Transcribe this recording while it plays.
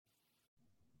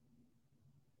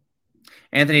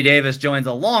Anthony Davis joins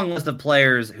a long list of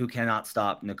players who cannot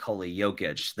stop Nikola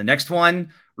Jokic. The next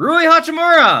one, Rui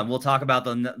Hachimura. We'll talk about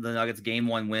the Nuggets Game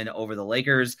 1 win over the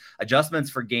Lakers, adjustments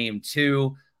for Game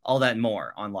 2, all that and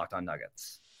more on Locked On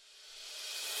Nuggets.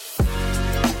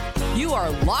 You are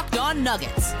Locked On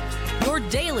Nuggets, your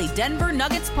daily Denver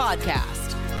Nuggets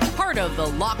podcast. Part of the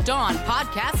Locked On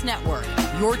Podcast Network,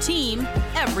 your team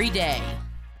every day.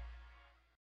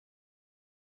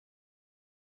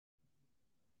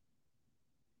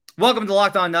 Welcome to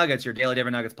Locked On Nuggets, your daily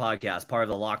Denver Nuggets podcast, part of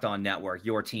the Locked On Network,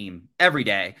 your team every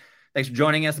day. Thanks for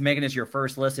joining us and making this your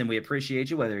first listen. We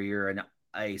appreciate you, whether you're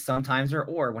a sometimeser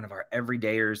or one of our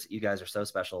everydayers. You guys are so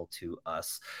special to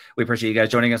us. We appreciate you guys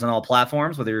joining us on all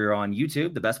platforms, whether you're on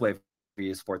YouTube. The best way for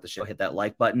you to support the show, hit that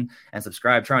like button and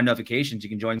subscribe. Turn on notifications.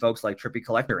 You can join folks like Trippy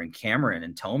Collector and Cameron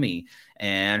and Tommy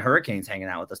and Hurricanes hanging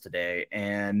out with us today,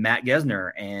 and Matt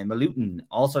Gesner and Malutin,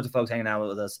 all sorts of folks hanging out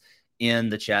with us in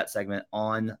the chat segment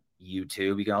on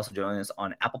YouTube. You can also join us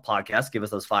on Apple Podcasts, give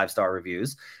us those 5-star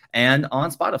reviews, and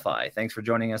on Spotify. Thanks for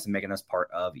joining us and making us part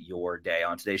of your day.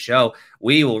 On today's show,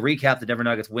 we will recap the Denver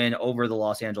Nuggets win over the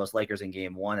Los Angeles Lakers in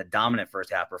Game 1, a dominant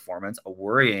first half performance, a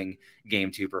worrying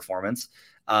Game 2 performance,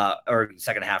 or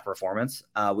second half performance.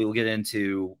 We will get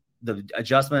into the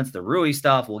adjustments, the Rui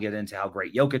stuff. We'll get into how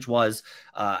great Jokic was,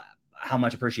 how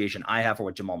much appreciation I have for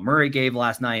what Jamal Murray gave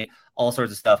last night, all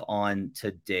sorts of stuff on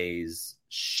today's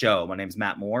show. My name is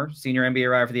Matt Moore, senior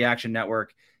NBA writer for the Action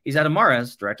Network. He's Adam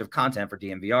Mares, director of content for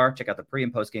DNVR. Check out the pre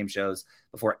and post game shows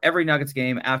before every Nuggets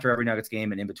game, after every Nuggets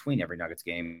game, and in between every Nuggets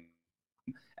game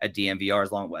at DNVR,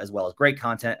 as well as great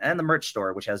content and the merch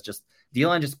store, which has just the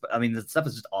stuff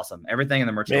is just awesome. Everything in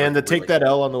the merch store. Man, to take that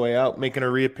L on the way out, making a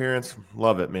reappearance.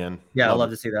 Love it, man. Yeah, I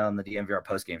love to see that on the DNVR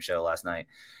post game show last night.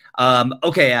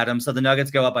 Okay, Adam. So the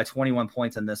Nuggets go up by 21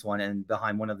 points in this one, and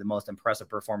behind one of the most impressive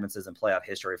performances in playoff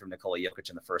history from Nikola Jokic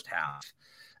in the first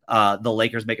half. The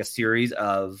Lakers make a series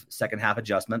of second half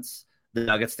adjustments. The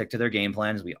Nuggets stick to their game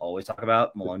plan, as we always talk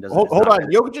about. Malone doesn't. Hold on.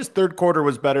 Jokic's third quarter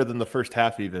was better than the first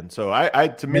half, even. So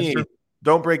to me,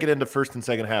 don't break it into first and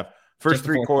second half. First just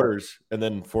 3 quarters and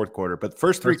then fourth quarter. But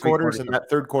first three quarters and that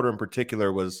third quarter in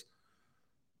particular was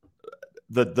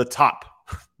the top.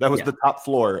 That was the top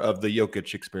floor of the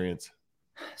Jokic experience.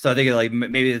 So I think like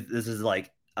maybe this is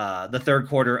like the third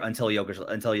quarter until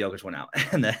Jokic went out,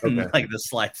 and then like the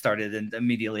slide started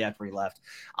immediately after he left.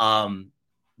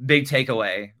 Big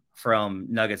takeaway from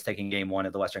Nuggets taking Game 1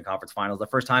 of the Western Conference Finals. The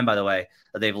first time, by the way,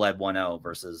 that they've led 1-0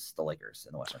 versus the Lakers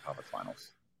in the Western Conference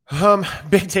Finals.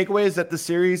 Big takeaway is that the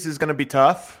series is going to be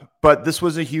tough, but this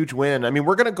was a huge win. I mean,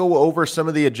 we're going to go over some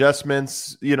of the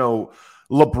adjustments,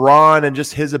 LeBron and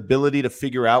just his ability to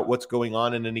figure out what's going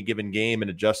on in any given game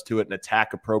and adjust to it and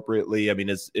attack appropriately, I mean,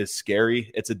 is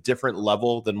scary. It's a different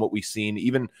level than what we've seen.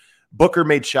 Even Booker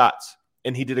made shots,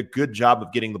 and he did a good job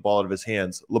of getting the ball out of his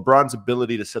hands. LeBron's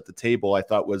ability to set the table, I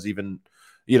thought, was even,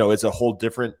 it's a whole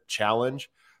different challenge.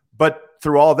 But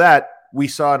through all that, we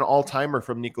saw an all-timer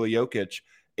from Nikola Jokic,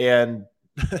 and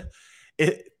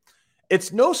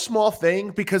it's no small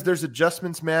thing because there's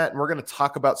adjustments, Matt, and we're going to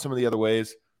talk about some of the other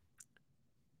ways.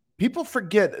 People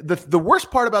forget the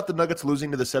worst part about the Nuggets losing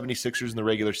to the 76ers in the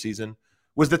regular season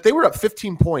was that they were up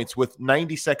 15 points with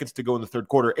 90 seconds to go in the third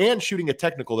quarter and shooting a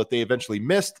technical that they eventually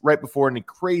missed right before a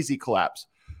crazy collapse.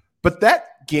 But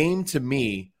that game, to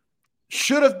me,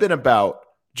 should have been about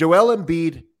Joel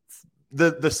Embiid,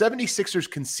 the 76ers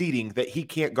conceding that he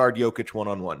can't guard Jokic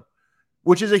one-on-one,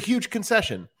 which is a huge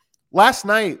concession. Last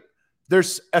night,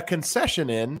 there's a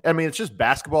concession in. I mean, it's just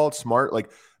basketball. It's smart.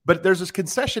 But there's this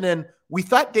concession in. We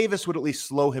thought Davis would at least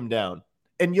slow him down.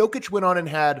 And Jokic went on and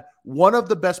had one of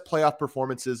the best playoff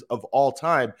performances of all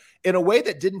time in a way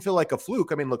that didn't feel like a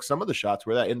fluke. I mean, look, some of the shots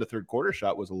where that in the third quarter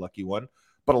shot was a lucky one.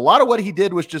 But a lot of what he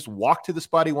did was just walk to the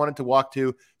spot he wanted to walk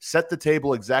to, set the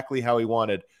table exactly how he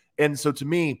wanted. And so to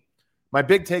me, my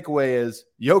big takeaway is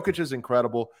Jokic is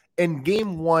incredible. And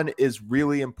Game 1 is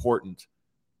really important.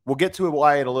 We'll get to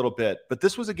why in a little bit. But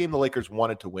this was a game the Lakers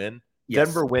wanted to win. Yes.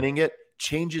 Denver winning it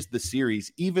changes the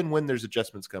series, even when there's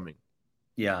adjustments coming.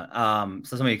 Yeah.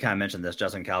 So somebody kind of mentioned this.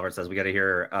 Justin Calvert says we got to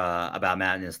hear about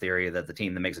Matt and his theory that the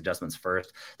team that makes adjustments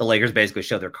first. The Lakers basically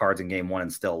showed their cards in Game 1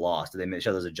 and still lost. Did they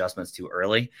show those adjustments too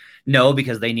early? No,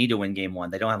 because they need to win Game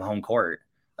 1. They don't have a home court.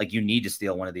 Like, you need to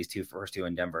steal one of these first two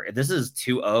in Denver. If this is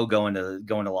 2-0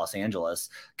 going to Los Angeles,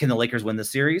 can the Lakers win this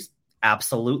series?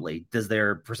 Absolutely. Does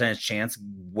their percentage chance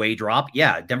way drop?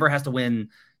 Yeah. Denver has to win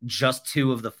just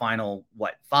 2 of the final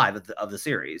 5 of the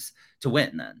series to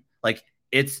win. Then,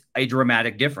 it's a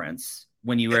dramatic difference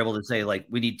when you were able to say,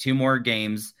 we need 2 more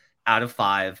games out of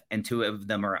 5 and 2 of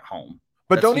them are at home.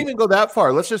 But don't even go that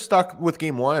far. Let's just start with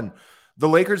Game 1. The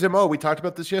Lakers' MO, we talked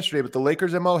about this yesterday, but the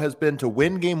Lakers' MO has been to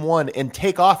win game one and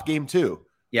take off game two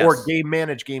or game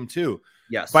manage game two.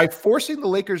 Yes. By forcing the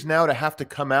Lakers now to have to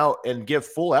come out and give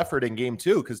full effort in game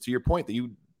two, because to your point that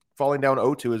you falling down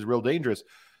 0-2 is real dangerous,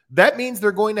 that means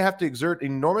they're going to have to exert an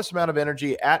enormous amount of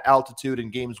energy at altitude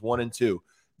in games 1 and 2.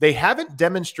 They haven't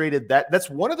demonstrated that. That's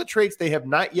one of the traits they have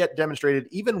not yet demonstrated,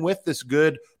 even with this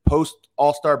good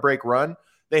post-All-Star break run.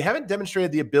 They haven't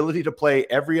demonstrated the ability to play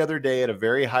every other day at a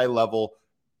very high level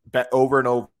over and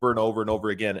over and over and over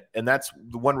again. And that's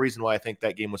the one reason why I think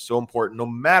that game was so important, no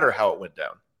matter how it went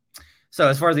down. So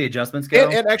as far as the adjustments go,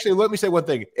 and actually, let me say one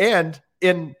thing. And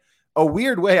in a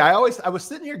weird way, I was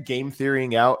sitting here game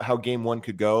theorying out how game one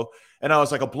could go. And I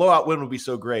was like, a blowout win would be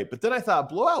so great. But then I thought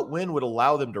a blowout win would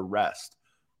allow them to rest.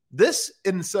 This,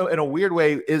 in a weird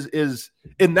way, is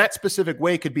in that specific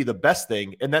way could be the best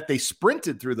thing, in that they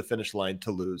sprinted through the finish line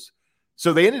to lose.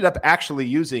 So they ended up actually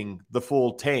using the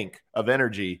full tank of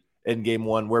energy in game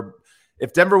one, where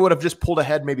if Denver would have just pulled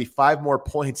ahead maybe 5 more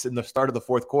points in the start of the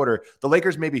fourth quarter, the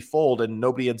Lakers maybe fold and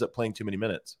nobody ends up playing too many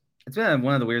minutes. It's been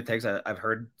one of the weird things I've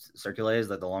heard circulate is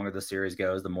that the longer the series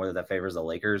goes, the more that favors the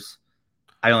Lakers.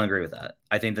 I don't agree with that.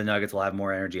 I think the Nuggets will have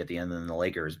more energy at the end than the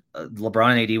Lakers.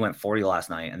 LeBron and AD went 40 last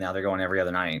night, and now they're going every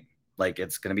other night. Like,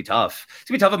 it's going to be tough. It's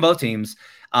going to be tough on both teams.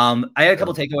 I had a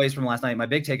couple takeaways from last night. My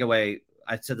big takeaway,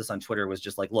 I said this on Twitter, was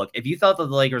just like, look, if you thought that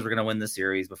the Lakers were going to win this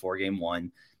series before game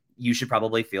one, you should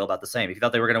probably feel about the same. If you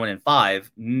thought they were going to win in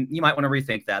 5, you might want to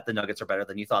rethink that. The Nuggets are better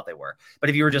than you thought they were.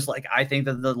 But if you were just like, I think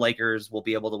that the Lakers will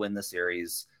be able to win the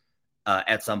series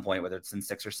at some point, whether it's in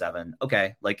 6 or 7.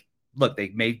 Okay. Like, look, they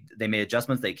made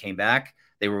adjustments. They came back.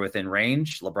 They were within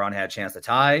range. LeBron had a chance to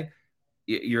tie.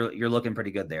 You're looking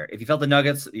pretty good there. If you felt the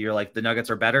Nuggets, you're like, the Nuggets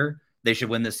are better, they should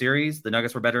win the series. The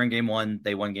Nuggets were better in game one.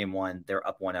 They won game one. They're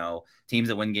up 1-0. Teams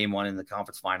that win game one in the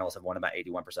conference finals have won about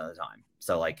 81% of the time.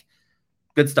 So, like,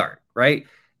 good start, right?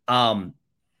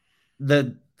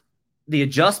 The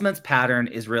adjustments pattern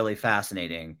is really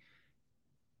fascinating.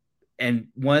 And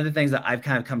one of the things that I've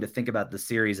kind of come to think about the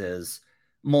series is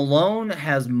Malone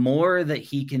has more that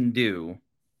he can do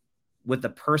with the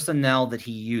personnel that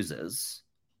he uses.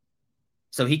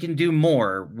 So he can do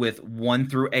more with 1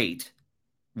 through 8,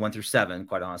 1 through 7,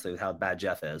 quite honestly, with how bad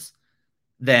Jeff is,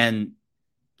 than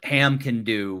Ham can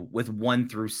do with 1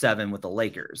 through 7 with the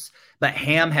Lakers. But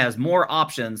Ham has more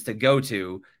options to go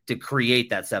to create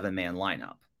that 7-man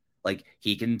lineup. Like,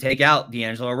 he can take out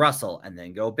D'Angelo Russell and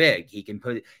then go big. He can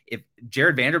put, if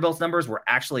Jared Vanderbilt's numbers were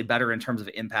actually better in terms of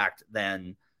impact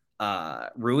than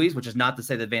Rui's, which is not to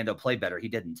say that Vando played better. He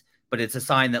didn't, but it's a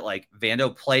sign that, like,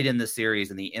 Vando played in the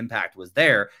series and the impact was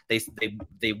there.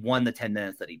 They won the 10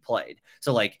 minutes that he played.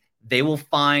 So, like, they will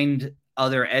find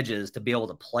other edges to be able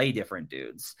to play different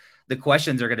dudes. The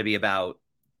questions are going to be about,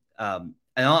 and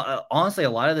honestly, a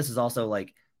lot of this is also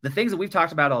like the things that we've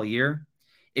talked about all year.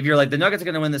 If you're like, the Nuggets are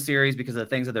going to win the series because of the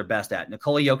things that they're best at.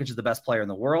 Nikola Jokic is the best player in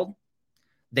the world.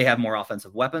 They have more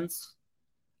offensive weapons.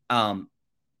 And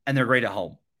they're great at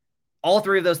home. All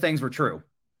 3 of those things were true.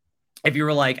 If you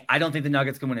were like, I don't think the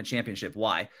Nuggets can win a championship.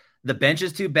 Why? The bench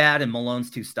is too bad and Malone's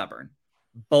too stubborn.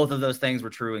 Both of those things were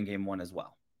true in game one as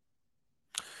well.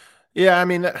 Yeah, I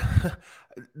mean,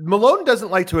 Malone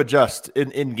doesn't like to adjust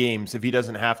in games if he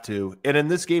doesn't have to. And in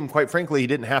this game, quite frankly, he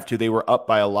didn't have to. They were up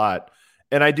by a lot.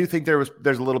 And I do think there's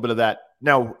a little bit of that.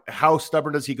 Now, how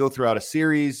stubborn does he go throughout a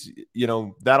series? You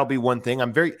know, that'll be one thing.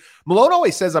 Malone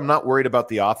always says I'm not worried about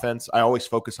the offense. I always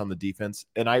focus on the defense.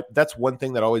 And that's one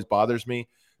thing that always bothers me,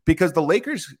 because the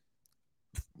Lakers,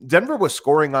 Denver was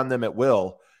scoring on them at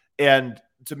will. And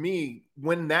to me,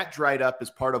 when that dried up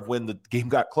is part of when the game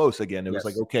got close again. It was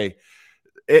like, okay.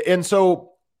 And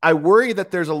so I worry that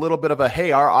there's a little bit of a,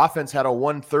 hey, our offense had a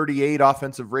 138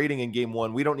 offensive rating in game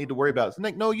one. We don't need to worry about it. It's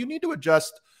like, no, you need to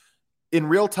adjust in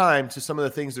real time to some of the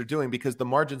things they're doing because the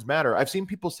margins matter. I've seen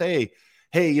people say,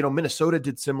 hey, you know, Minnesota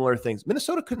did similar things.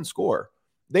 Minnesota couldn't score.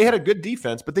 They had a good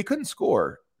defense, but they couldn't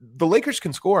score. The Lakers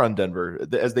can score on Denver,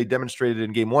 as they demonstrated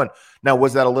in game one. Now,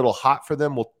 was that a little hot for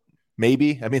them? Well,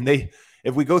 maybe. I mean,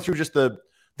 if we go through just the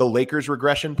Lakers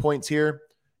regression points here,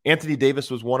 Anthony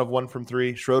Davis was 1 of 1 from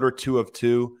 3. Schroeder 2 of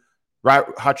 2.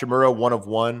 Hachimura 1 of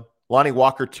 1. Lonnie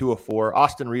Walker 2 of 4.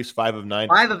 Austin Reeves 5 of 9.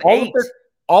 5 of 8.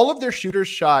 All of their shooters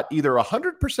shot either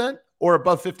 100% or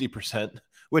above 50%,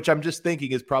 which I'm just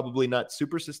thinking is probably not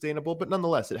super sustainable, but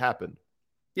nonetheless, it happened.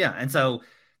 Yeah, and so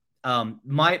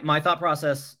my thought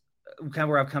process, kind of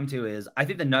where I've come to, is I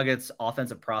think the Nuggets'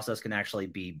 offensive process can actually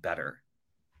be better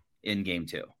in game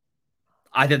 2.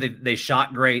 I think they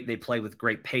shot great. They played with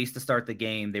great pace to start the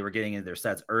game. They were getting into their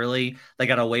sets early. They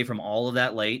got away from all of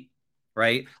that late.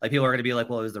 right? Like people are going to be like,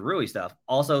 well, it was the Rui stuff.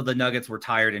 Also, the Nuggets were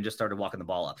tired and just started walking the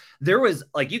ball up. There was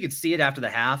like, you could see it after the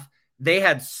half. They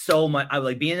had so much, I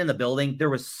like being in the building. There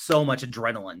was so much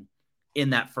adrenaline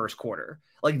in that first quarter.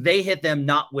 Like they hit them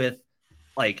not with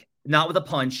a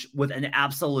punch, with an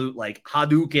absolute like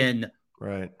Hadouken,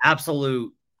 right,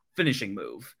 absolute finishing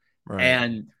move. right.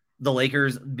 And the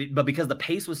Lakers, but because the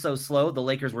pace was so slow, the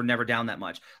Lakers were never down that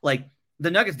much. Like the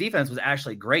Nuggets defense was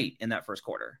actually great in that first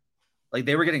quarter. Like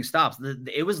they were getting stops.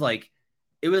 It was like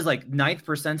ninth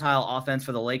percentile offense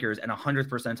for the Lakers and 100th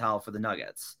percentile for the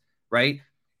Nuggets, right?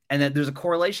 And then there's a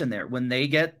correlation there. When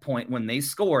they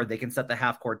score, they can set the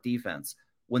half court defense.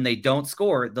 When they don't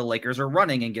score, the Lakers are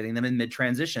running and getting them in mid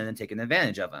transition and taking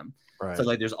advantage of them. Right. So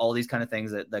like there's all these kind of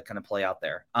things that kind of play out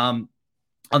there.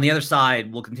 On the other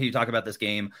side, we'll continue to talk about this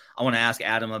game. I want to ask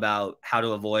Adam about how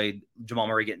to avoid Jamal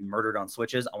Murray getting murdered on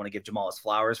switches. I want to give Jamal his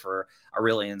flowers for a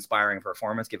really inspiring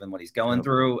performance, given what he's going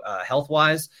through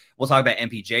health-wise. We'll talk about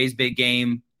MPJ's big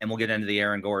game, and we'll get into the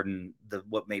Aaron Gordon,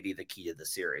 what may be the key to the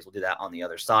series. We'll do that on the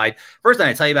other side. First,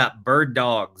 I tell you about Bird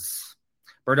Dogs.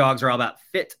 Bird Dogs are all about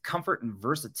fit, comfort, and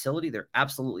versatility. They're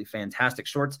absolutely fantastic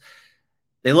shorts.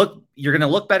 You're going to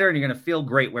look better and you're going to feel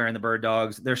great wearing the Bird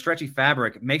Dogs. Their stretchy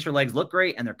fabric makes your legs look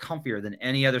great, and they're comfier than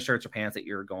any other shirts or pants that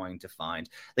you're going to find.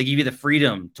 They give you the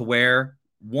freedom to wear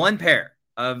one pair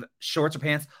of shorts or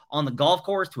pants on the golf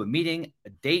course, to a meeting,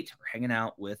 a date, or hanging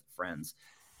out with friends.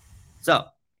 So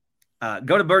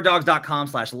go to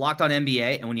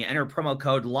birddogs.com/lockedonnba. And when you enter promo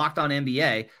code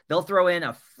LOCKEDONNBA, they'll throw in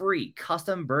a free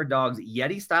custom Bird Dogs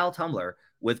Yeti style tumbler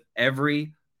with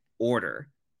every order.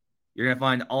 You're going to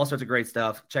find all sorts of great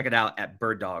stuff. Check it out at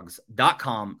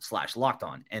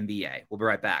birddogs.com/lockedonnba. We'll be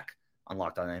right back on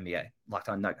Locked On NBA, Locked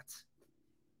On Nuggets.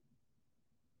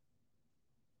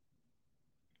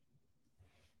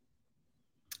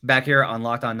 Back here on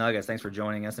Locked On Nuggets. Thanks for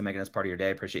joining us and making us part of your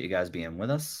day. Appreciate you guys being with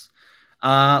us.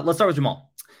 Let's start with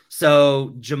Jamal.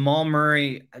 So Jamal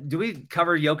Murray, do we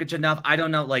cover Jokic enough? I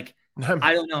don't know.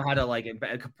 I don't know how to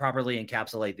properly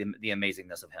encapsulate the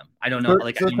amazingness of him. I don't know.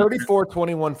 34,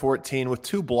 21, 14 with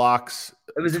 2 blocks.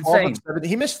 It was insane.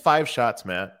 He missed 5 shots,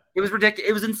 Matt. It was ridiculous.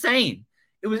 It was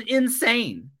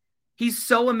insane. He's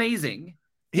so amazing.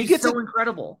 He's so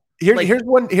incredible.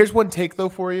 Here's one take though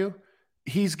for you.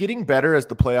 He's getting better as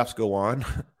the playoffs go on.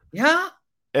 Yeah.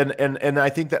 And I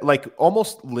think that like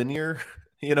almost linear,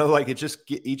 it just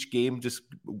each game just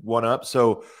one up.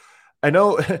 So I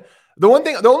know the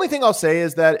only thing I'll say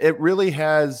is that it really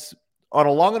has, on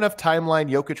a long enough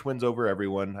timeline, Jokic wins over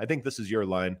everyone. I think this is your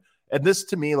line. And this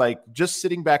to me, like just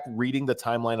sitting back, reading the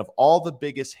timeline of all the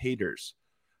biggest haters.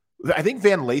 I think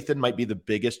Van Lathan might be the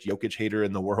biggest Jokic hater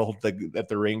in the world at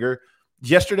the Ringer.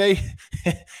 Yesterday,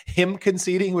 him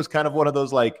conceding was kind of one of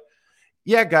those like,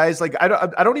 yeah, guys, like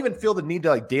I don't even feel the need to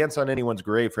like dance on anyone's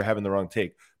grave for having the wrong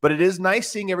take. But it is nice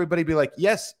seeing everybody be like,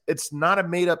 yes, it's not a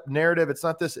made up narrative. It's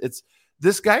not this.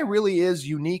 This guy really is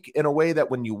unique in a way that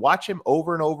when you watch him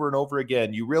over and over and over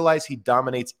again, you realize he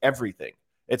dominates everything.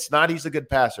 It's not he's a good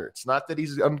passer. It's not that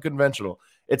he's unconventional.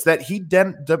 It's that he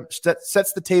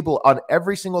sets the table on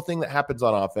every single thing that happens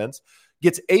on offense,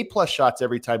 gets A+ shots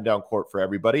every time down court for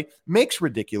everybody, makes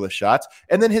ridiculous shots,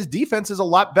 and then his defense is a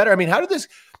lot better. I mean,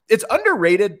 it's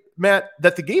underrated, Matt,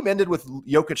 that the game ended with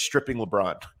Jokic stripping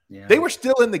LeBron. Yeah. They were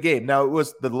still in the game. Now, it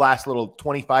was the last little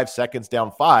 25 seconds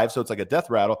down 5, so it's like a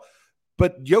death rattle.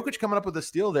 But Jokic coming up with a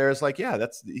steal there is like, yeah,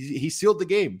 he sealed the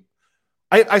game.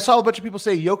 I saw a bunch of people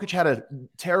say Jokic had a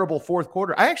terrible fourth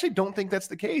quarter. I actually don't think that's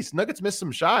the case. Nuggets missed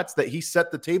some shots that he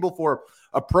set the table for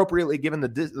appropriately given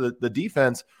the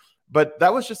defense. But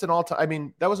that was just an all-time. I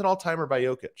mean, that was an all-timer by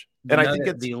Jokic. And I think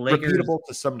it's repeatable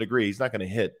to some degree. He's not going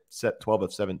to set 12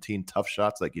 of 17 tough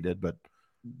shots like he did, but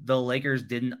the Lakers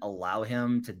didn't allow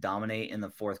him to dominate in the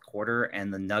fourth quarter,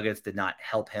 and the Nuggets did not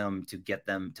help him to get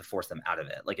them to force them out of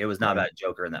it. Like it was not about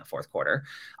Joker in that fourth quarter.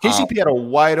 KCP had a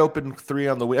wide open 3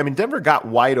 on the wing. I mean, Denver got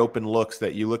wide open looks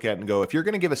that you look at and go, if you're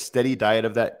going to give a steady diet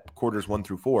of that quarters 1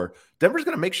 through 4, Denver's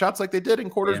going to make shots like they did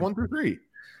in quarters 1 through 3.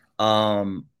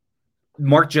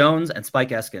 Mark Jones and Spike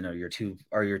Eskin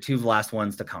are your two last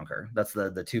ones to conquer. That's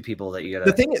the 2 people that you got.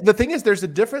 The thing is, there's a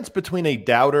difference between a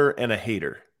doubter and a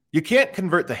hater. You can't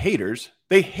convert the haters.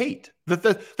 They hate.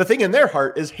 The thing in their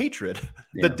heart is hatred.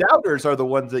 Yeah. The doubters are the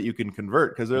ones that you can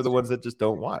convert because they're the ones that just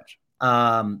don't watch.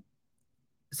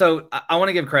 So I want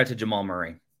to give credit to Jamal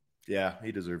Murray. Yeah,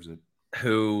 he deserves it.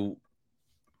 Who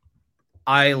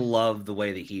I love the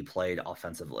way that he played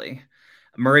offensively.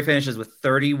 Murray finishes with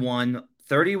 31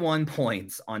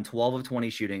 points on 12 of 20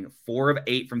 shooting, 4 of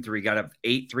 8 from 3, got up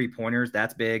 8 3-pointers.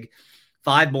 That's big.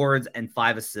 5 boards and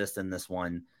 5 assists in this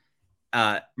one.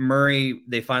 Murray,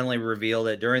 they finally revealed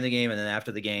it during the game and then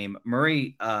after the game.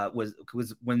 Murray was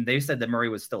when they said that Murray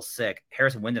was still sick.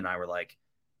 Harrison Wind and I were like,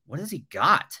 "What has he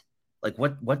got? Like,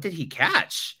 what did he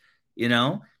catch?" You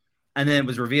know? And then it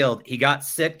was revealed he got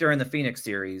sick during the Phoenix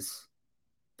series,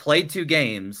 played 2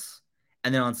 games,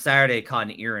 and then on Saturday caught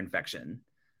an ear infection.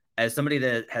 As somebody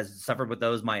that has suffered with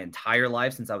those my entire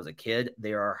life since I was a kid,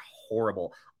 they are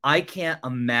horrible. I can't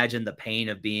imagine the pain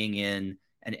of being in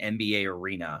an NBA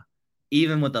arena,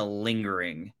 even with a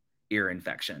lingering ear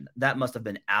infection. That must have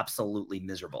been absolutely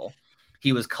miserable.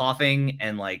 He was coughing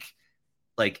and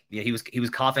he was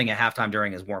coughing at halftime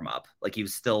during his warm up. Like he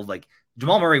was still like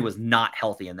Jamal Murray was not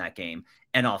healthy in that game.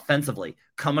 And offensively,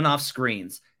 coming off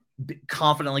screens,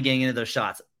 confidently getting into those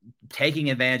shots,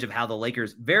 taking advantage of how the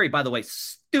Lakers by the way,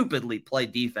 stupidly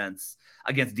played defense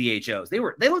against DHOs. They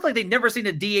looked like they'd never seen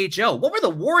a DHO. What were the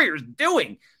Warriors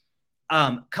doing?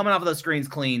 Coming off of those screens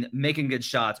clean, making good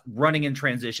shots, running in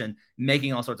transition,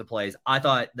 making all sorts of plays. I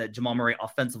thought that Jamal Murray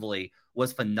offensively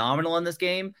was phenomenal in this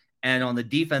game. And on the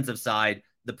defensive side,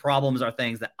 the problems are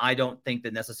things that I don't think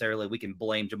that necessarily we can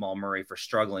blame Jamal Murray for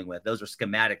struggling with. Those are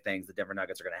schematic things the Denver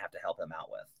Nuggets are going to have to help him out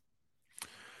with.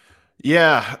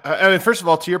 Yeah. I mean, first of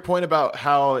all, to your point about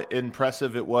how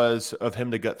impressive it was of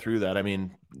him to get through that, I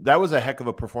mean, that was a heck of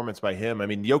a performance by him. I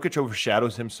mean, Jokic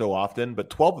overshadows him so often,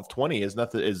 but 12 of 20 is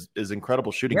nothing, is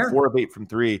incredible shooting. Yeah. 4 of 8 from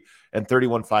 3 and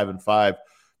 31, 5 and 5.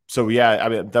 So yeah, I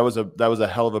mean, that was a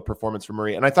hell of a performance for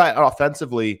Murray. And I thought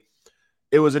offensively,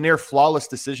 it was a near flawless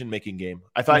decision-making game.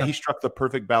 I thought he struck the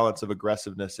perfect balance of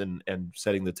aggressiveness and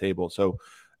setting the table. So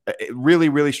really,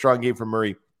 really strong game from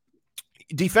Murray.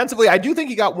 Defensively, I do think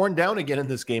he got worn down again in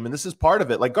this game, and this is part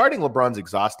of it. Like, guarding LeBron's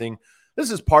exhausting. This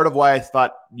is part of why I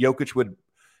thought Jokic would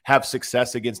have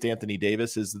success against Anthony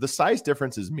Davis, is the size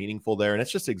difference is meaningful there, and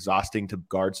it's just exhausting to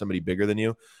guard somebody bigger than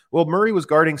you. Well, Murray was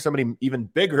guarding somebody even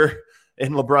bigger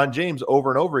in LeBron James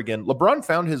over and over again. LeBron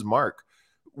found his mark.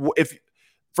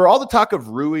 For all the talk of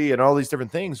Rui and all these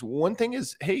different things, one thing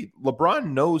is, hey,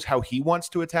 LeBron knows how he wants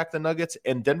to attack the Nuggets,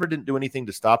 and Denver didn't do anything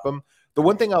to stop him. The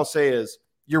one thing I'll say is,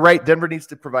 you're right, Denver needs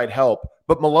to provide help,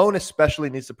 but Malone especially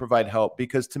needs to provide help,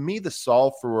 because to me, the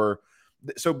solve for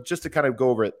 – so just to kind of go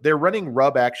over it, they're running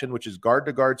rub action, which is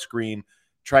guard-to-guard screen,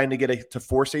 trying to to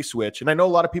force a switch. And I know a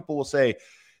lot of people will say,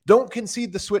 don't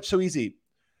concede the switch so easy.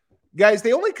 Guys,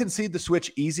 they only concede the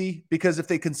switch easy because if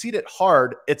they concede it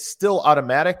hard, it's still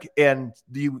automatic and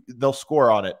they'll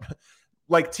score on it.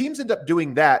 Like, teams end up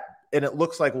doing that, and it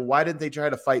looks like, well, why didn't they try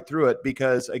to fight through it?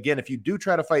 Because, again, if you do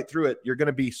try to fight through it, you're going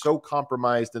to be so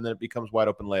compromised, and then it becomes wide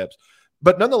open layups.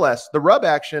 But nonetheless, the rub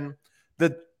action,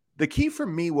 the key for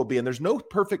me will be, and there's no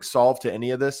perfect solve to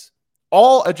any of this,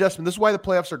 all adjustment. This is why the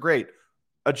playoffs are great.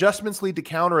 Adjustments lead to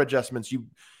counter adjustments. You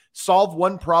solve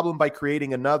one problem by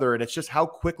creating another, and it's just how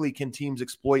quickly can teams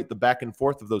exploit the back and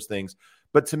forth of those things.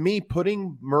 But to me,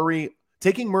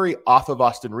 taking Murray off of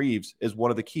Austin Reeves is one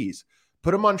of the keys.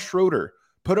 Put him on Schroeder.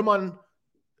 Put him on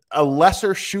a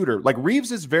lesser shooter. Like,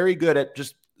 Reeves is very good at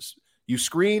just, you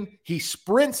screen, he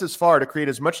sprints as far to create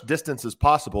as much distance as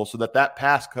possible so that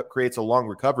pass creates a long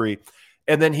recovery,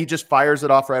 and then he just fires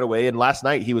it off right away. And last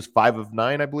night he was 5 of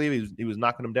 9, I believe. He was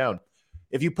knocking him down.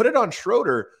 If you put it on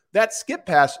Schroeder, that skip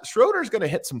pass, Schroeder's going to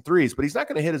hit some threes, but he's not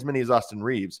going to hit as many as Austin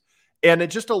Reeves. And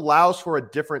it just allows for a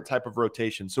different type of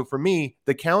rotation. So for me,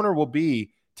 the counter will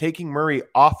be taking Murray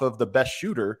off of the best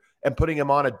shooter and putting him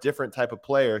on a different type of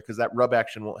player, because that rub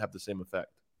action won't have the same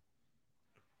effect.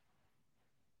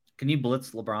 Can you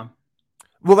blitz LeBron?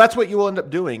 Well, that's what you will end up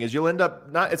doing, is you'll end up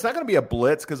it's not going to be a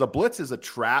blitz, because a blitz is a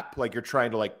trap. Like, you're trying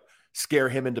to scare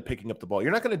him into picking up the ball.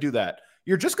 You're not going to do that.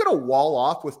 You're just going to wall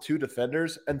off with 2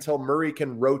 defenders until Murray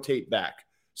can rotate back.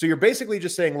 So you're basically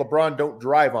just saying, LeBron, don't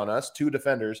drive on us, 2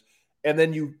 defenders. And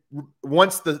then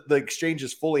once the exchange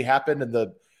has fully happened and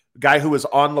the guy who is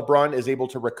on LeBron is able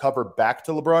to recover back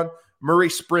to LeBron, Murray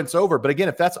sprints over. But again,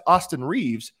 if that's Austin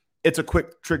Reeves, it's a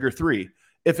quick trigger 3.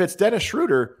 If it's Dennis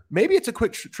Schroeder, maybe it's a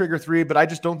quick trigger 3, but I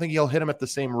just don't think he'll hit him at the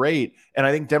same rate. And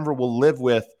I think Denver will live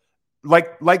with,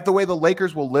 like the way the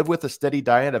Lakers will live with a steady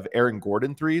diet of Aaron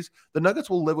Gordon threes, the Nuggets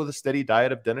will live with a steady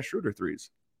diet of Dennis Schroeder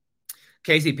threes.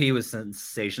 KCP was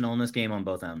sensational in this game on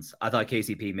both ends. I thought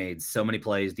KCP made so many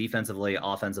plays defensively,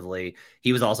 offensively.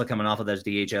 He was also coming off of those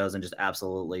DHOs and just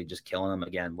absolutely just killing them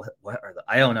again.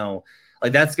 I don't know.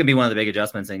 Like, that's going to be one of the big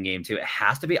adjustments in game 2. It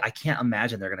has to be. I can't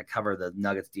imagine they're going to cover the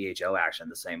Nuggets DHO action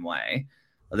the same way.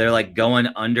 They're going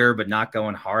under, but not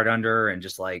going hard under. And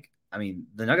just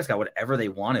the Nuggets got whatever they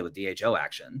wanted with DHO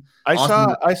action.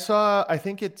 I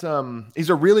think it's, he's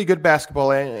a really good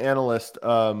basketball analyst.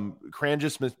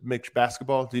 Cranjis Mitch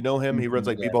Basketball. Do you know him? He runs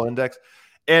B-Ball Index.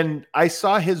 And I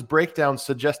saw his breakdown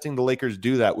suggesting the Lakers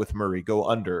do that with Murray, go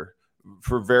under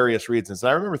for various reasons. And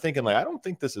I remember thinking, like, I don't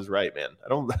think this is right, man. I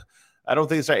don't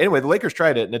think it's right. Anyway, the Lakers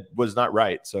tried it and it was not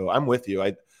right. So I'm with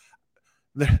you.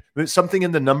 There's something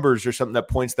in the numbers or something that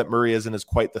points that Murray isn't as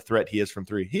quite the threat he is from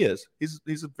three. He is.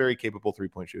 He's a very capable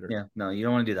 3-point shooter. Yeah, no, you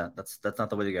don't want to do that. That's not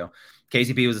the way to go.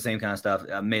 KCP was the same kind of stuff.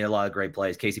 Made a lot of great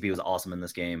plays. KCP was awesome in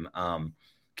this game.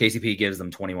 KCP gives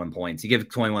them 21 points. You give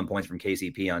 21 points from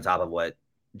KCP on top of what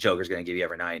Joker's going to give you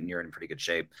every night, and you're in pretty good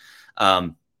shape.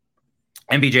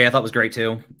 MPJ I thought was great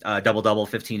too. Double-double,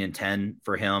 15 and 10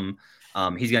 for him.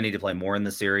 He's going to need to play more in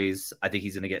the series. I think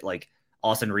he's going to get like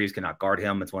Austin Reeves cannot guard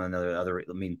him. It's one of the other.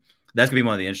 I mean, that's gonna be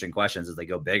one of the interesting questions as they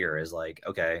go bigger. Is like,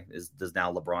 okay, does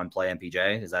now LeBron play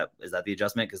MPJ? Is that the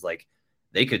adjustment? Because like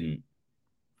they couldn't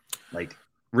like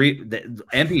the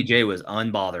MPJ was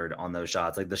unbothered on those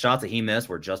shots. Like the shots that he missed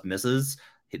were just misses.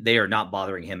 They are not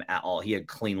bothering him at all. He had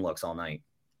clean looks all night.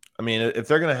 I mean, if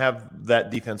they're going to have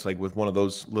that defense like with one of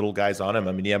those little guys on him,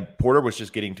 I mean, yeah, Porter was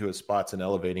just getting to his spots and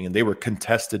elevating, and they were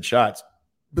contested shots.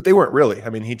 But they weren't really. I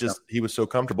mean, he was so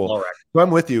comfortable. So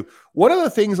I'm with you. One of the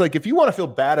things, like, if you want to feel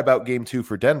bad about game 2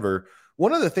 for Denver,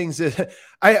 one of the things is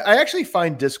I actually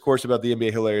find discourse about the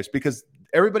NBA hilarious because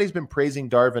everybody's been praising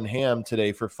Darvin Ham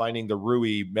today for finding the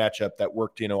Rui matchup that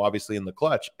worked, obviously in the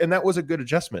clutch. And that was a good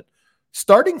adjustment.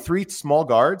 Starting 3 small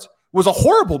guards was a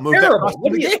horrible move.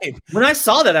 The game. When I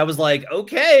saw that, I was like,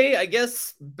 okay, I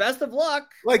guess best of luck.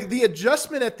 Like the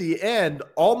adjustment at the end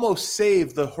almost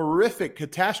saved the horrific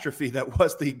catastrophe that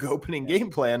was the opening game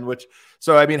plan,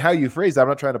 so I mean, how you phrase that, I'm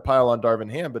not trying to pile on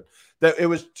Darvin Ham, but that it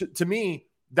was to me,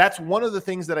 that's one of the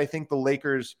things that I think the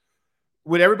Lakers,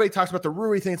 when everybody talks about the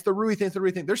Rui thing,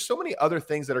 there's so many other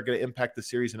things that are going to impact the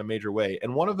series in a major way.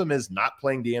 And one of them is not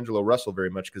playing D'Angelo Russell very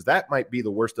much, because that might be the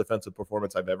worst defensive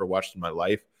performance I've ever watched in my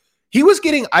life. He was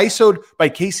getting ISO'd by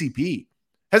KCP.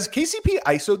 Has KCP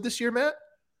ISO'd this year, Matt?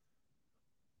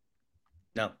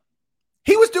 No.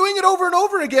 He was doing it over and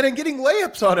over again and getting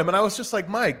layups on him. And I was just like,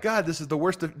 my God, this is the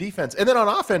worst of defense. And then on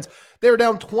offense, they were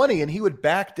down 20 and he would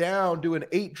back down doing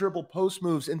 8 dribble post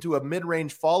moves into a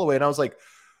mid-range fall away. And I was like,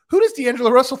 who does D'Angelo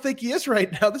Russell think he is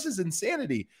right now? This is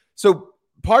insanity. So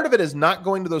part of it is not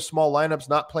going to those small lineups,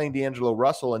 not playing D'Angelo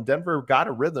Russell. And Denver got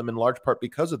a rhythm in large part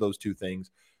because of those two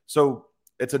things. So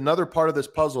it's another part of this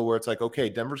puzzle where it's like, okay,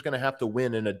 Denver's going to have to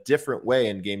win in a different way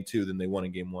in game 2 than they won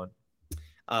in game 1.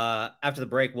 After the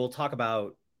break, we'll talk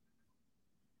about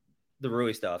the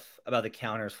Rui stuff, about the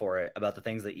counters for it, about the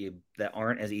things that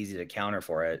aren't as easy to counter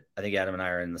for it. I think Adam and I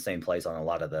are in the same place on a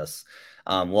lot of this.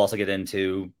 We'll also get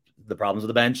into the problems with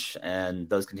the bench and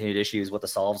those continued issues, what the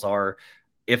solves are,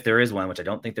 if there is one, which I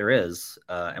don't think there is,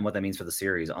 and what that means for the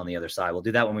series on the other side. We'll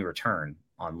do that when we return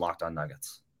on Locked On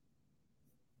Nuggets.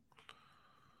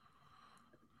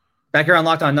 Back here on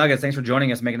Locked On Nuggets, thanks for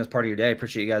joining us, making us part of your day.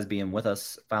 Appreciate you guys being with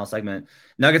us. Final segment.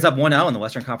 Nuggets up 1-0 in the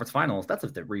Western Conference Finals. That's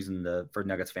the reason for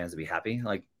Nuggets fans to be happy.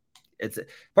 Like, it's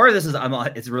part of this is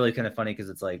it's really kind of funny because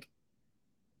it's like,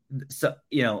 so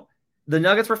the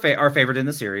Nuggets are favored in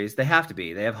the series. They have to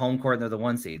be. They have home court and they're the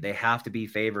 1 seed. They have to be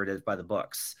favored by the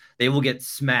books. They will get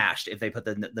smashed if they put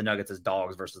the Nuggets as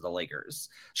dogs versus the Lakers.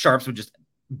 Sharps would just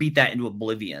beat that into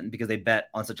oblivion because they bet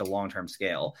on such a long-term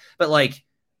scale. But like,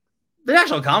 the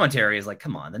national commentary is like,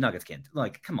 come on, the Nuggets can't.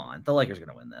 Like, come on, the Lakers are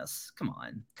going to win this. Come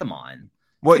on.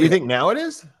 What you think now it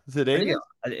is? Is it?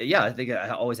 Yeah, I think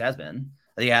it always has been.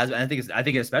 I think it has. I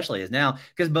think it especially is now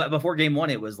because before game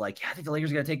 1, it was like, yeah, I think the Lakers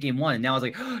are going to take game 1, and now it's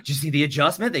like, oh, did you see the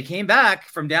adjustment? They came back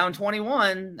from down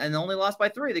 21 and only lost by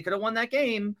 3. They could have won that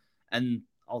game, and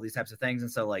all these types of things.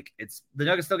 And so like, it's the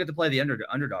Nuggets still get to play the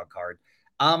underdog card.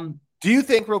 Do you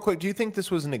think, real quick? Do you think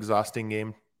this was an exhausting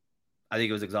game? I think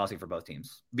it was exhausting for both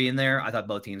teams being there. I thought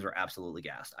both teams were absolutely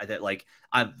gassed. I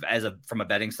thought from a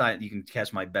betting site, you can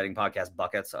catch my betting podcast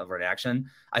buckets of reaction.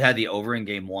 I had the over in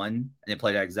game 1 and it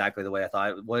played out exactly the way I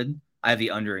thought it would. I have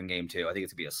the under in game 2. I think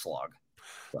it's gonna be a slog.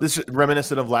 So. This is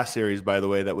reminiscent of last series, by the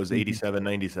way, that was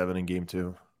 87-97 in game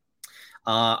 2.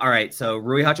 All right. So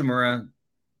Rui Hachimura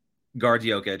guards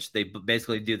Jokic. They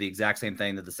basically do the exact same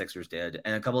thing that the Sixers did.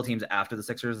 And a couple of teams after the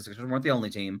Sixers weren't the only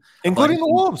team. Including the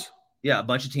Wolves. Yeah, a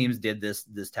bunch of teams did this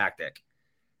tactic.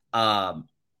 There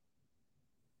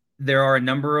are a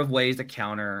number of ways to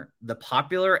counter. The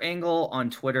popular angle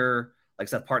on Twitter, like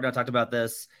Seth Partnow talked about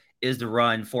this, is to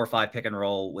run 4-5 pick and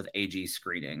roll with AG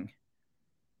screening.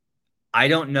 I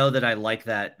don't know that I like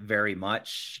that very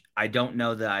much. I don't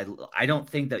know that I don't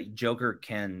think that Joker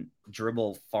can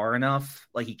dribble far enough.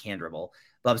 Like, he can dribble.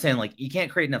 But I'm saying, like, you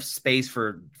can't create enough space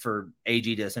for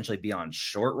AG to essentially be on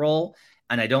short roll.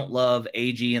 And I don't love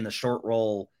AG in the short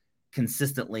roll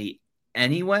consistently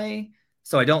anyway.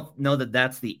 So I don't know that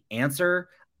that's the answer.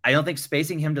 I don't think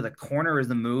spacing him to the corner is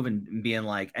the move and being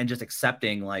like, and just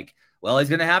accepting like, well, he's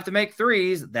going to have to make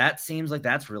threes. That seems like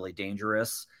that's really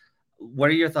dangerous.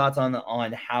 What are your thoughts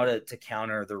on how to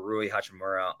counter the Rui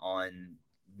Hachimura on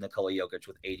Nikola Jokic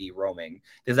with AD roaming?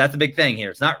 Because that's the big thing here.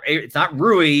 It's not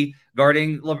Rui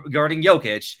guarding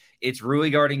Jokic. It's Rui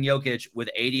guarding Jokic with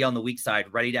AD on the weak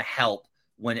side, ready to help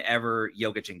whenever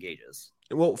Jokic engages.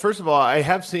 Well, first of all, I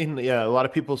have seen a lot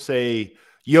of people say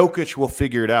Jokic will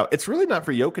figure it out. It's really not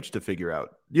for Jokic to figure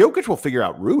out. Jokic will figure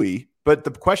out Rui, but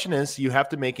the question is, you have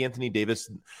to make Anthony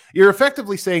Davis. You're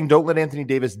effectively saying don't let Anthony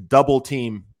Davis double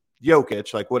team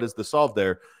Jokic. Like, what is the solve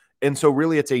there? And so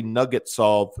really it's a Nugget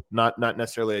solve, not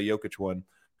necessarily a Jokic one.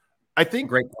 I think.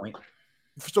 Great point.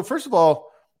 So first of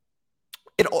all,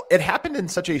 it happened in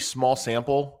such a small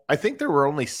sample. I think there were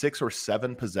only 6 or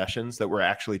 7 possessions that we're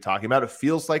actually talking about. It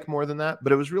feels like more than that,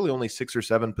 but it was really only 6 or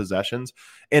 7 possessions.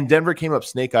 And Denver came up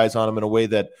snake eyes on him in a way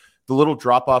that the little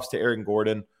drop-offs to Aaron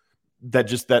Gordon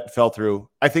that fell through.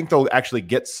 I think they'll actually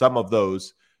get some of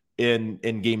those in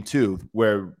game 2,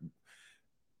 where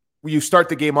you start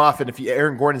the game off, and if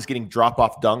Aaron Gordon is getting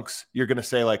drop-off dunks, you're going to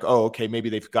say like, oh, okay, maybe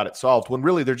they've got it solved, when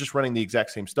really they're just running the exact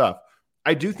same stuff.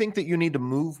 I do think that you need to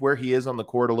move where he is on the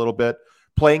court a little bit.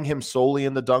 Playing him solely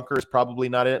in the dunker is probably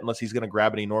not it, unless he's going to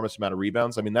grab an enormous amount of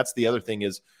rebounds. I mean, that's the other thing,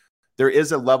 is there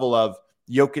is a level of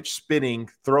Jokic spinning,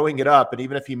 throwing it up, and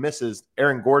even if he misses,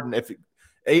 Aaron Gordon, if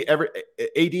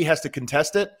AD has to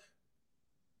contest it,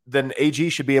 then AG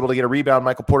should be able to get a rebound.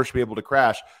 Michael Porter should be able to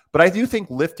crash. But I do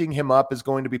think lifting him up is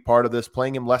going to be part of this,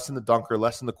 playing him less in the dunker,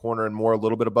 less in the corner, and more a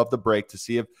little bit above the break to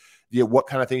see if what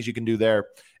kind of things you can do there.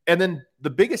 And then the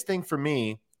biggest thing for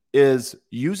me is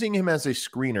using him as a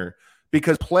screener,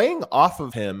 because playing off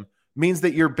of him means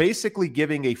that you're basically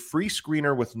giving a free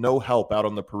screener with no help out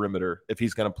on the perimeter if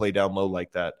he's going to play down low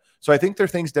like that. So I think there are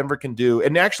things Denver can do.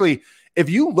 And actually, if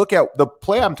you look at the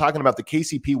play I'm talking about, the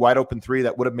KCP wide open 3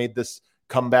 that would have made this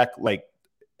comeback, like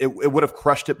it would have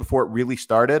crushed it before it really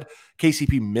started.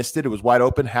 KCP missed it. It was wide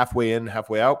open, halfway in,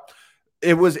 halfway out.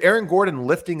 It was Aaron Gordon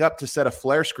lifting up to set a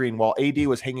flare screen while AD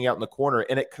was hanging out in the corner,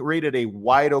 and it created a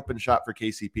wide open shot for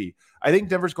KCP. I think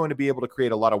Denver's going to be able to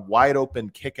create a lot of wide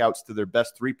open kickouts to their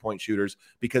best 3-point shooters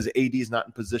because AD is not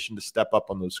in position to step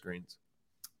up on those screens.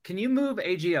 Can you move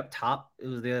AG up top? It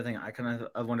was the other thing I kind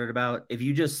of wondered about. If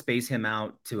you just space him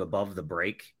out to above the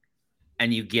break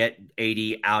and you get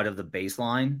AD out of the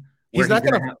baseline, he's not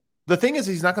going to. The thing is,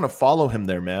 he's not going to follow him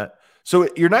there, Matt. So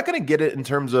you're not going to get it in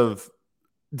terms of,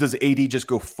 does AD just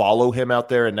go follow him out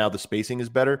there and now the spacing is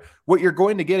better? What you're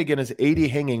going to get again is AD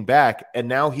hanging back, and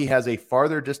now he has a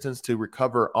farther distance to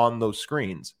recover on those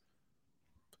screens.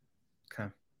 Okay.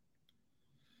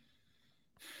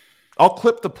 I'll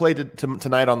clip the play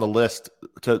tonight on the list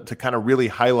to kind of really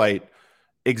highlight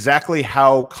exactly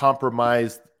how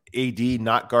compromised AD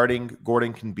not guarding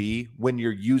Gordon can be when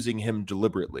you're using him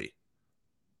deliberately.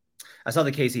 I saw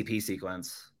the KCP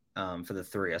sequence. For the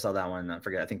 3. I saw that one. I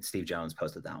forget. I think Steve Jones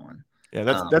posted that one. Yeah,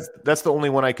 that's the only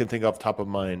one I can think of top of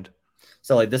mind.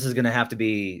 So like this is going to have to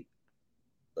be.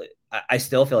 I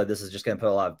still feel like this is just going to put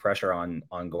a lot of pressure on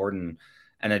Gordon,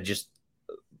 and it just.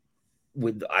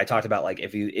 I talked about like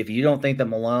if you don't think that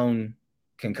Malone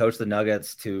can coach the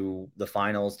Nuggets to the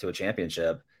finals, to a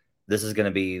championship, this is going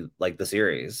to be like the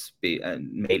series.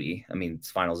 Maybe, I mean,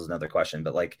 finals is another question,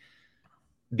 but like,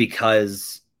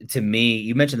 because to me,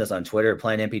 you mentioned this on Twitter,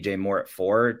 playing MPJ more at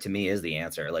 4 to me is the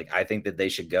answer. Like, I think that they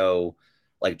should go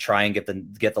like try and get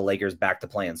the Lakers back to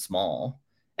playing small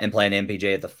and playing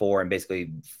MPJ at the 4 and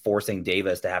basically forcing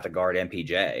Davis to have to guard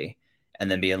MPJ,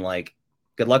 and then being like,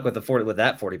 good luck with that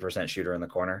 40% shooter in the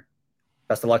corner.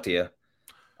 Best of luck to you.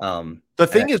 The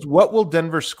thing is, what will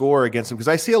Denver score against him? Because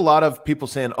I see a lot of people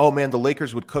saying, oh man, the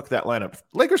Lakers would cook that lineup.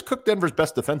 Lakers cook Denver's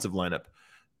best defensive lineup.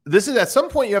 This is, at some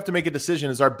point you have to make a decision.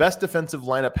 Is our best defensive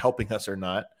lineup helping us or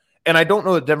not? And I don't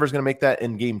know that Denver's going to make that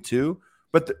in game 2,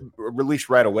 but release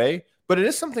right away. But it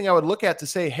is something I would look at to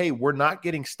say, hey, we're not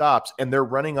getting stops and they're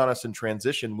running on us in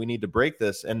transition. We need to break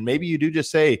this. And maybe you do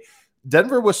just say,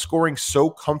 Denver was scoring so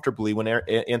comfortably when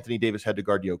Anthony Davis had to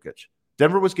guard Jokic.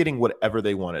 Denver was getting whatever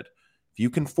they wanted. If you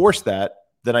can force that,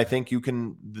 then I think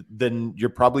then you're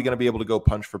probably going to be able to go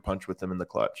punch for punch with them in the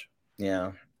clutch.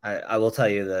 Yeah. I will tell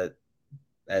you that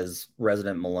as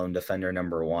resident Malone defender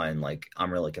number 1, like,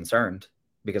 I'm really concerned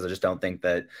because I just don't think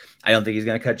he's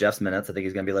going to cut Jeff's minutes. I think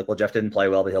he's going to be like, well, Jeff didn't play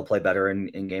well, but he'll play better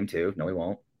in game 2. No, he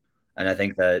won't. And I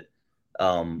think that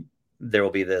there will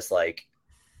be this, like,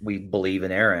 we believe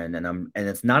in Aaron, and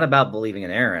it's not about believing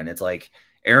in Aaron. It's like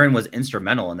Aaron was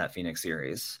instrumental in that Phoenix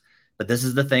series, But this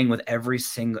is the thing with every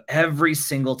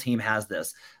single team has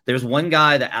this. There's one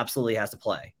guy that absolutely has to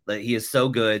play. Like, he is so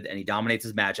good and he dominates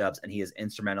his matchups and he is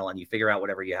instrumental, and you figure out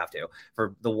whatever you have to.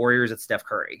 For the Warriors, it's Steph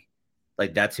Curry.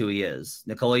 Like, that's who he is.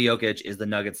 Nikola Jokic is the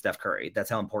Nuggets Steph Curry. That's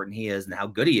how important he is and how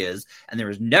good he is. And there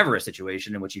is never a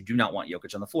situation in which you do not want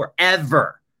Jokic on the floor,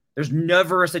 ever. There's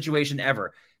never a situation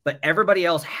ever. But everybody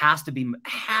else has to be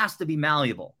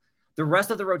malleable. The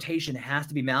rest of the rotation has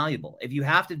to be malleable. If you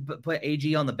have to put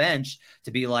AG on the bench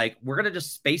to be like, we're going to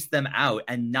just space them out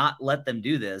and not let them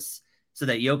do this so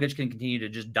that Jokic can continue to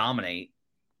just dominate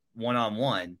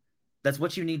one-on-one, that's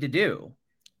what you need to do.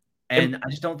 And I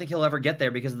just don't think he'll ever get there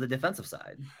because of the defensive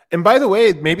side. And by the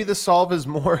way, maybe the solve is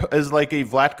more as like a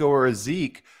Vlatko or a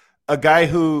Zeke, a guy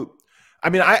who,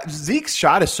 Zeke's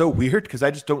shot is so weird because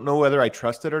I just don't know whether I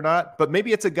trust it or not. But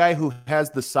maybe it's a guy who has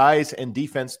the size and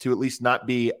defense to at least not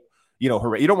be, you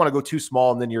don't want to go too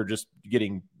small and then you're just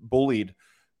getting bullied.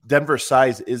 Denver's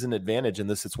size is an advantage in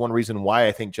this. It's one reason why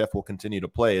I think Jeff will continue to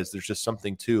play is there's just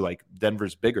something to like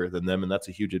Denver's bigger than them, and that's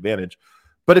a huge advantage.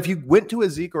 But if you went to a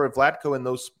Zeke or a Vlatko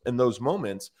in those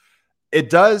moments, it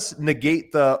does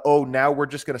negate now we're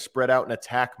just going to spread out and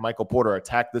attack Michael Porter, or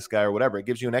attack this guy or whatever. It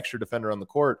gives you an extra defender on the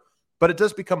court, but it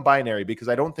does become binary because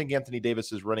I don't think Anthony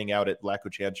Davis is running out at Vlatko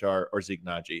Cancar or Zeke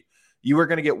Naji. You are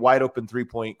going to get wide open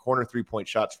corner 3-point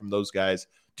shots from those guys.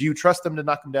 Do you trust them to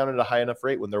knock them down at a high enough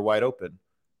rate when they're wide open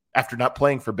after not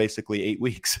playing for basically 8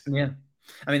 weeks? Yeah.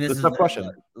 I mean, this is a tough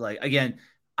question. Like, again,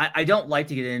 I don't like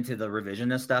to get into the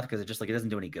revisionist stuff because it doesn't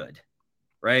do any good,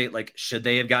 right? Like, should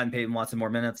they have gotten Peyton Watson more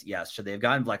minutes? Yes. Should they have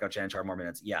gotten Vlatko Cancar more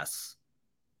minutes? Yes.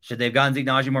 Should they have gotten Zeke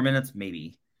Naji more minutes?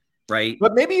 Maybe. Right.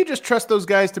 But maybe you just trust those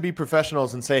guys to be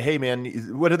professionals and say, hey, man,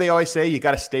 what do they always say? You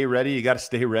got to stay ready. You got to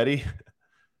stay ready.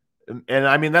 And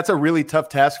I mean, that's a really tough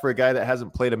task for a guy that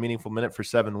hasn't played a meaningful minute for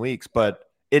 7 weeks, but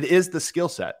it is the skill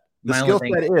set. The skill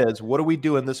set is, what do we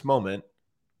do in this moment?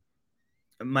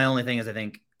 My only thing is, I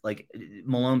think, like,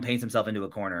 Malone paints himself into a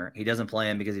corner. He doesn't play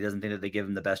him because he doesn't think that they give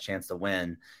him the best chance to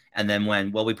win. And then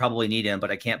we probably need him,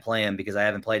 but I can't play him because I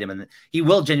haven't played him. And he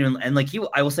will genuinely, and like,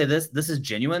 I will say this is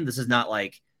genuine. This is not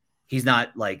like, he's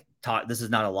not like taught. This is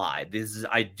not a lie.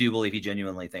 I do believe he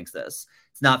genuinely thinks this.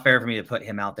 It's not fair for me to put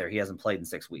him out there. He hasn't played in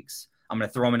 6 weeks. I'm going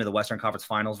to throw him into the Western Conference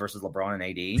Finals versus LeBron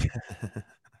and AD.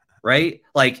 Right?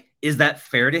 Like, is that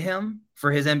fair to him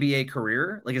for his NBA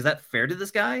career? Like, is that fair to this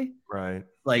guy? Right.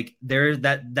 Like,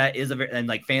 that is and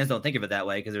like, fans don't think of it that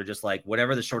way because they're just like,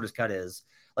 whatever the shortest cut is,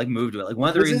 like, move to it. Like, one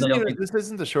of the reasons this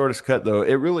isn't the shortest cut though.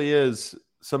 It really is.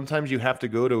 Sometimes you have to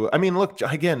go to, I mean, look,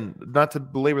 again, not to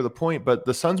belabor the point, but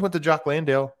the Suns went to Jock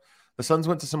Landale. The Suns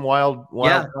went to some wild.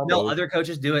 Yeah, no, other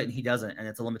coaches do it and he doesn't, and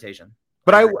it's a limitation.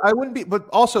 But I wouldn't be, but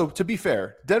also to be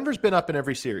fair, Denver's been up in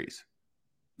every series.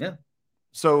 Yeah.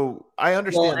 So I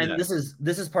understand. Well, and this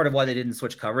is part of why they didn't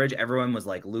switch coverage. Everyone was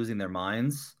like losing their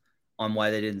minds on why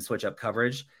they didn't switch up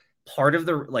coverage. Part of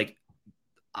the, like,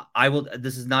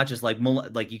 this is not just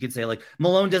like you could say like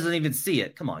Malone doesn't even see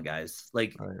it. Come on, guys.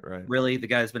 Like, right. Really, the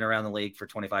guy's been around the league for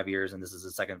 25 years and this is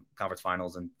his second conference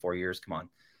finals in 4 years. Come on.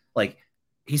 Like,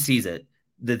 he sees it.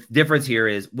 The difference here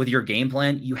is with your game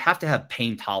plan, you have to have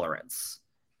pain tolerance.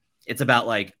 It's about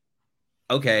like,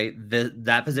 okay,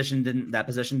 that position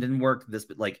didn't work. This,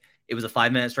 like, it was a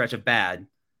 5-minute stretch of bad.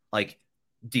 Like,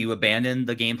 do you abandon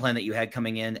the game plan that you had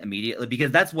coming in immediately?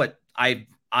 Because that's what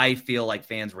I feel like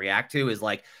fans react to is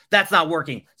like, that's not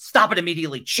working. Stop it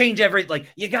immediately. Change like,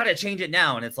 you got to change it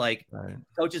now. And it's like, right.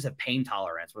 Coaches have pain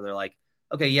tolerance where they're like,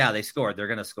 okay, yeah, they scored. They're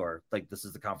going to score. Like, this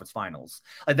is the conference finals.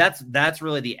 Like, that's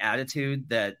really the attitude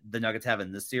that the Nuggets have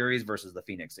in this series versus the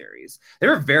Phoenix series. They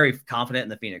were very confident in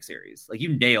the Phoenix series. Like,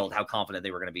 you nailed how confident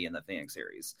they were going to be in the Phoenix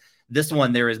series. This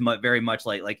one, there is very much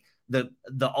like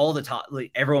all the top,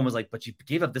 like, everyone was like, but you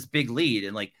gave up this big lead.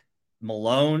 And like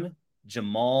Malone,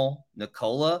 Jamal,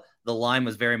 Nikola, the line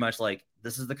was very much like,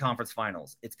 this is the conference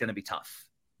finals. It's going to be tough.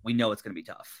 We know it's going to be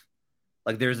tough.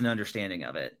 Like, there's an understanding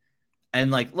of it. And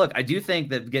like, look, I do think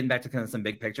that getting back to kind of some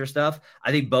big picture stuff,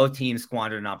 I think both teams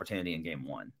squandered an opportunity in game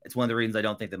one. It's one of the reasons I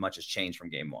don't think that much has changed from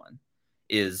game one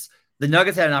is the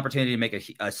Nuggets had an opportunity to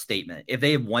make a statement. If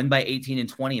they had won by 18 and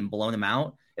 20 and blown them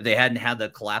out, if they hadn't had the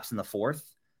collapse in the fourth,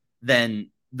 then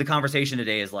the conversation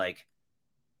today is like,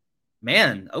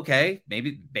 man, okay,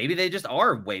 maybe they just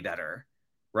are way better,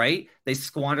 right? They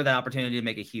squandered that opportunity to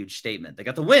make a huge statement. They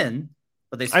got the win,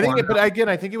 but they I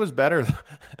think it was better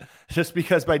just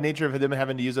because by nature of them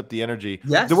having to use up the energy.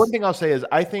 Yes. The one thing I'll say is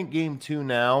I think game 2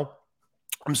 now,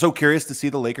 I'm so curious to see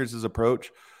the Lakers'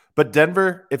 approach. But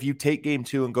Denver, if you take game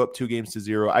 2 and go up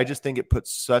 2-0, I just think it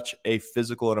puts such a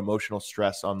physical and emotional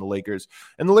stress on the Lakers.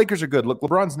 And the Lakers are good. Look,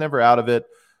 LeBron's never out of it.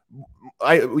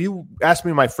 You asked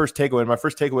me my first takeaway, and my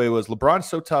first takeaway was LeBron's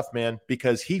so tough, man,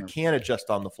 because he can adjust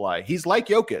on the fly. He's like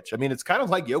Jokic. I mean, it's kind of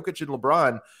like Jokic and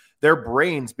LeBron, their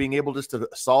brains being able just to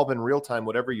solve in real time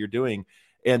whatever you're doing.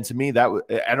 And to me,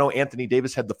 I know Anthony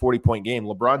Davis had the 40-point game.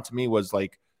 LeBron to me was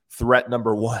like threat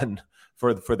number one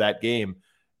for that game.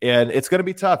 And it's going to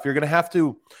be tough. You're going to have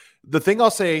to. The thing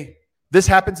I'll say, this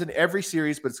happens in every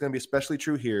series, but it's going to be especially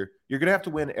true here. You're going to have to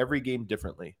win every game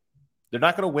differently. They're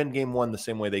not going to win game one the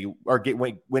same way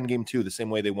win game two the same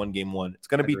way they won game one. It's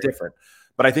going to be different.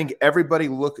 But I think everybody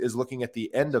is looking at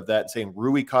the end of that and saying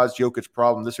Rui caused Jokic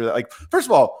problem, this or that. Like, first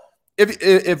of all,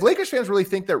 if Lakers fans really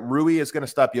think that Rui is going to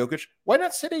stop Jokic, why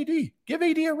not sit AD? Give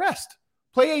AD a rest.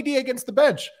 Play AD against the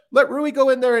bench. Let Rui go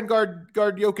in there and guard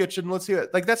Jokic, and let's see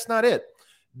it. Like, that's not it.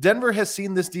 Denver has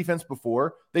seen this defense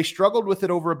before. They struggled with it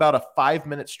over about a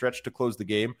 5-minute stretch to close the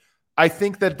game. I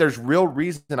think that there's real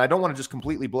reason. I don't want to just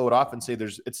completely blow it off and say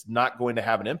it's not going to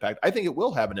have an impact. I think it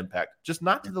will have an impact, just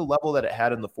not to the level that it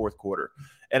had in the fourth quarter.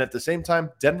 And at the same time,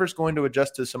 Denver's going to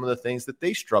adjust to some of the things that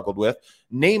they struggled with,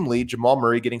 namely Jamal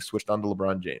Murray getting switched onto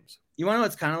LeBron James. You want to know what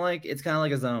it's kind of like? It's kind of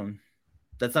like a zone.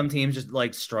 That some teams just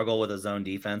like struggle with a zone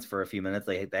defense for a few minutes.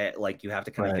 They like, you have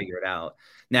to kind of figure it out.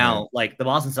 Now, like the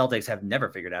Boston Celtics have never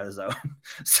figured out a zone.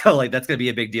 So like, that's going to be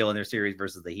a big deal in their series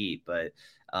versus the Heat. But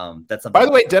that's something. By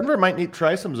the way, Denver might need to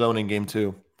try some zone in game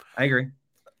two. I agree.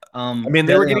 I mean,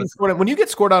 they were getting scored on. When you get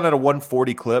scored on at a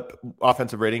 140 clip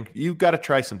offensive rating, you got to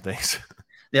try some things.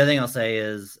 The other thing I'll say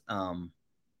is,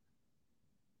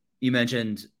 you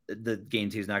mentioned the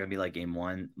game two is not going to be like game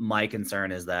one. My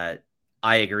concern is that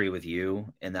I agree with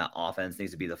you in that offense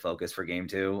needs to be the focus for game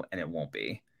two, and it won't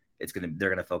be. They're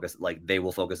going to focus, like they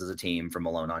will focus as a team from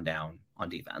Malone on down on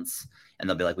defense. And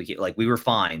they'll be like, we were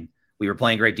fine. We were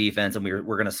playing great defense and we're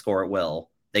going to score at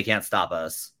will. They can't stop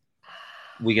us.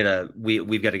 We've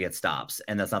got to get stops.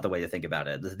 And that's not the way to think about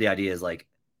it. The idea is like,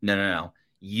 no.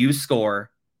 You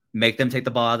score, make them take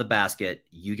the ball out of the basket.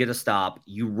 You get a stop,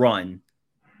 you run,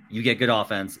 you get good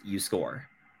offense, you score.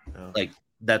 Oh. Like,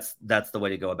 that's the way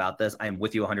to go about this. I am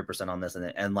with you 100% on this.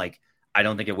 And like, I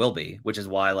don't think it will be, which is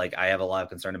why like I have a lot of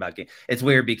concern about game. It's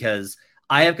weird because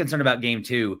I have concern about game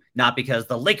two, not because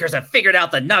the Lakers have figured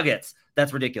out the Nuggets.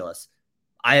 That's ridiculous.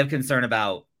 I have concern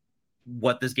about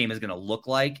what this game is going to look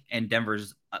like and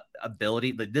Denver's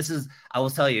ability. Like I will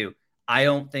tell you, I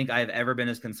don't think I've ever been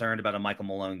as concerned about a Michael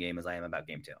Malone game as I am about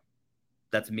game two.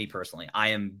 That's me personally. I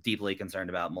am deeply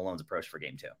concerned about Malone's approach for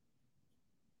game two.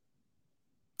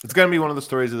 It's going to be one of the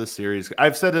stories of this series.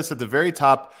 I've said this at the very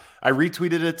top. I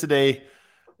retweeted it today.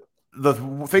 The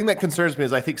thing that concerns me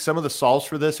is I think some of the solves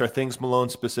for this are things Malone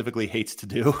specifically hates to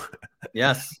do.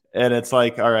 Yes. And it's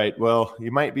like, all right, well,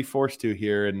 you might be forced to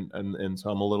here. And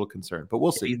so I'm a little concerned, but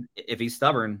we'll see. If he's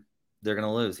stubborn, they're going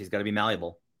to lose. He's got to be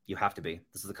malleable. You have to be.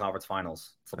 This is the conference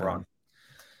finals. It's LeBron.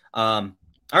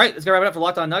 All right, let's go wrap it up for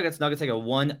Locked On Nuggets. Nuggets take a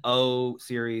 1-0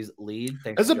 series lead.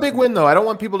 That's a big win, though. I don't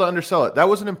want people to undersell it. That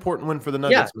was an important win for the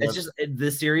Nuggets. Yeah, it's just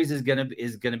this series is gonna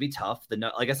be tough.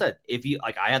 Like I said,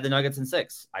 I had the Nuggets in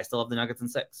 6, I still have the Nuggets in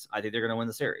 6. I think they're gonna win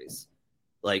the series.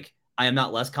 Like I am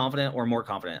not less confident or more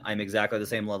confident. I'm exactly the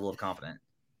same level of confident,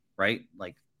 right?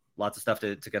 Like lots of stuff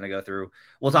to kind of go through.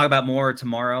 We'll talk about more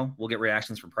tomorrow. We'll get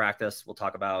reactions from practice. We'll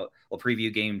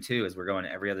preview game 2 as we're going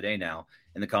every other day now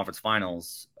in the conference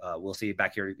finals. We'll see you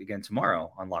back here again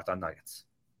tomorrow on Locked On Nuggets.